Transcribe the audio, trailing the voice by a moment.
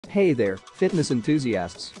Hey there, fitness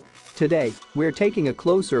enthusiasts. Today, we're taking a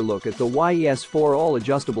closer look at the Yes4All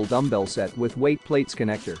adjustable dumbbell set with weight plates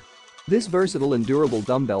connector. This versatile and durable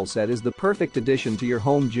dumbbell set is the perfect addition to your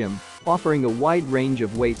home gym, offering a wide range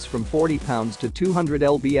of weights from 40 pounds to 200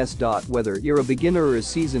 lbs. Whether you're a beginner or a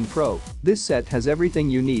seasoned pro, this set has everything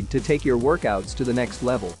you need to take your workouts to the next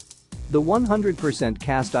level. The 100%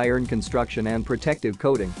 cast iron construction and protective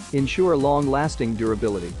coating ensure long-lasting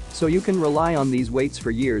durability, so you can rely on these weights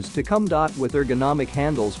for years to come. With ergonomic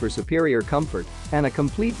handles for superior comfort and a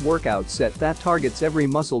complete workout set that targets every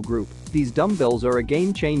muscle group, these dumbbells are a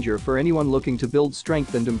game changer for anyone looking to build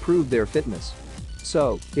strength and improve their fitness.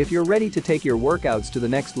 So, if you're ready to take your workouts to the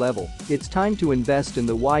next level, it's time to invest in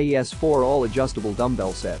the Yes4All adjustable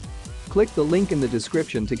dumbbell set. Click the link in the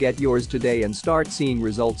description to get yours today and start seeing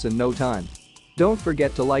results in no time. Don't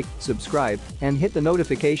forget to like, subscribe, and hit the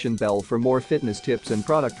notification bell for more fitness tips and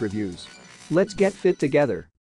product reviews. Let's get fit together.